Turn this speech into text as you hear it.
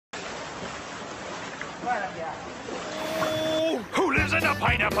Who lives in a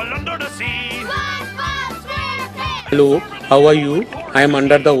pineapple under the sea? Hello, how are you? I am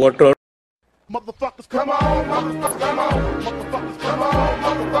under the water. Motherfuckers, come on, motherfuckers, come on, motherfuckers, come on,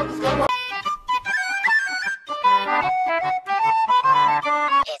 motherfuckers, come on.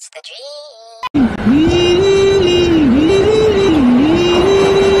 It's the dream.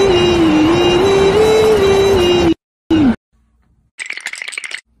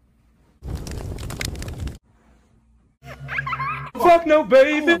 Fuck no,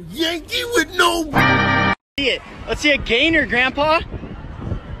 baby. Oh, Yankee with no. Let's see a gainer, Grandpa. No,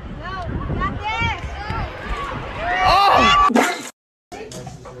 got this. Oh!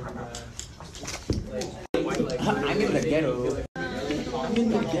 I'm in the ghetto. I'm in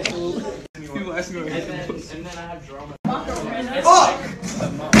the ghetto.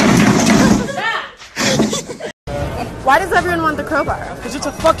 Why does everyone want the crowbar? Because it's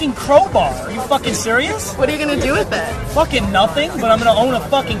a fucking crowbar. Are you fucking serious? What are you gonna do with it? Fucking nothing, but I'm gonna own a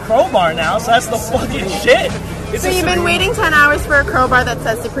fucking crowbar now, so that's the fucking shit. So you've been waiting 10 hours for a crowbar that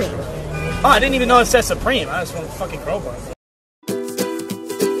says Supreme. Oh, I didn't even know it says Supreme. I just want a fucking crowbar.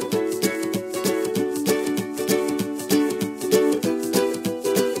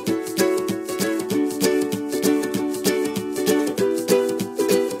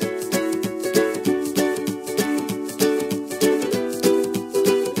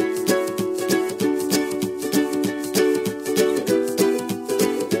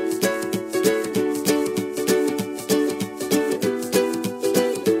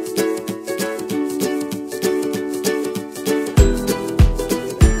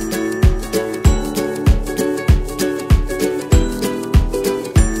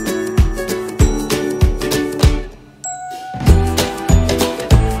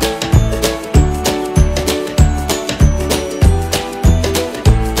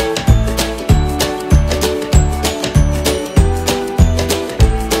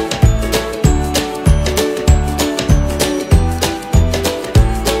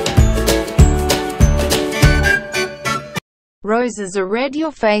 Roses are red,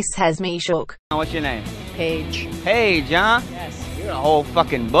 your face has me shook. What's your name? Paige. Paige, huh? Yes. You're a whole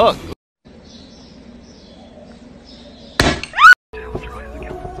fucking book.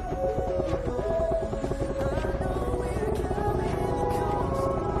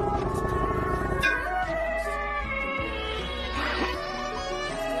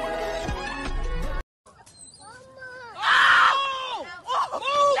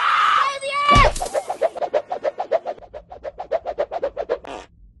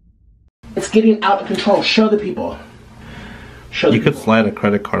 It's getting out of control. Show the people. Show the You could slide a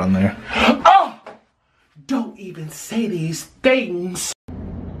credit card on there. Oh! Don't even say these things.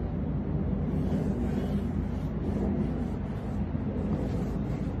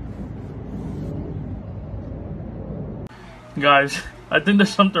 Guys, I think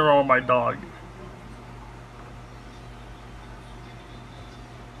there's something wrong with my dog.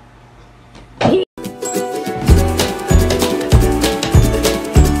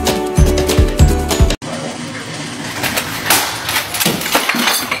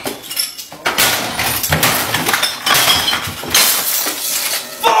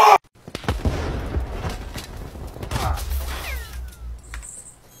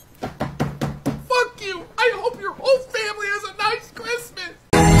 Fuck you. I hope your whole family has a nice Christmas.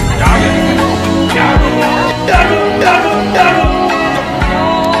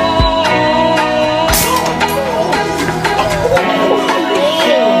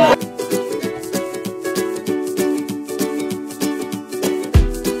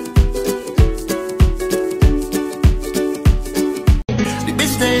 The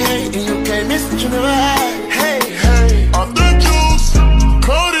bitch they hate and you can't miss it, you never had. Hey, hey, off the juice,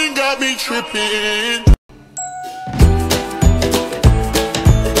 coding got me tripping.